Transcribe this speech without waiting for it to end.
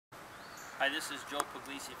Hi, this is Joe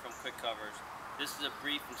Puglisi from Kwik-Covers. This is a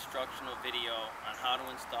brief instructional video on how to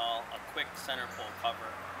install a quick center pole cover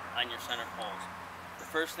on your center poles. The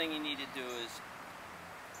first thing you need to do is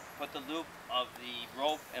put the loop of the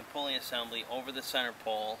rope and pulley assembly over the center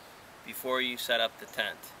pole before you set up the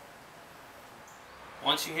tent.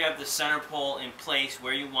 Once you have the center pole in place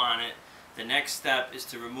where you want it, the next step is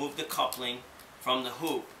to remove the coupling from the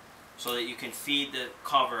hoop so that you can feed the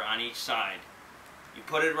cover on each side. You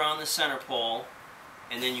put it around the center pole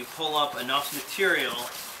and then you pull up enough material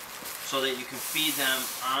so that you can feed them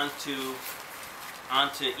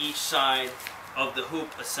onto each side of the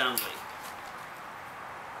hoop assembly.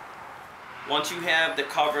 Once you have the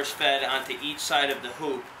covers fed onto each side of the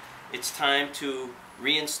hoop, it's time to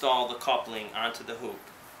reinstall the coupling onto the hoop.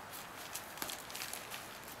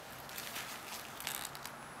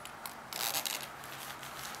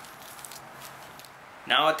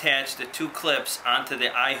 Now attach the two clips onto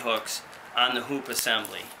the eye hooks on the hoop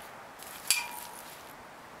assembly.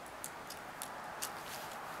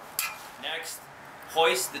 Next,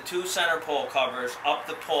 hoist the two center pole covers up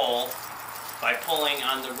the pole by pulling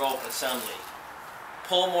on the rope assembly.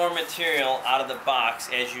 Pull more material out of the box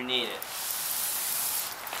as you need it.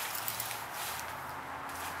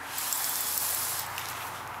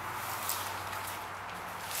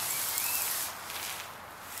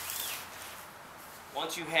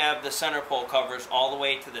 Once you have the center pole covers all the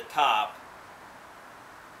way to the top,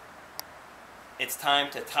 it's time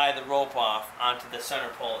to tie the rope off onto the center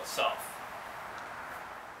pole itself.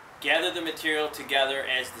 Gather the material together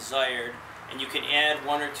as desired, and you can add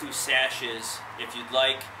one or two sashes if you'd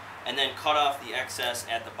like, and then cut off the excess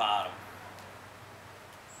at the bottom.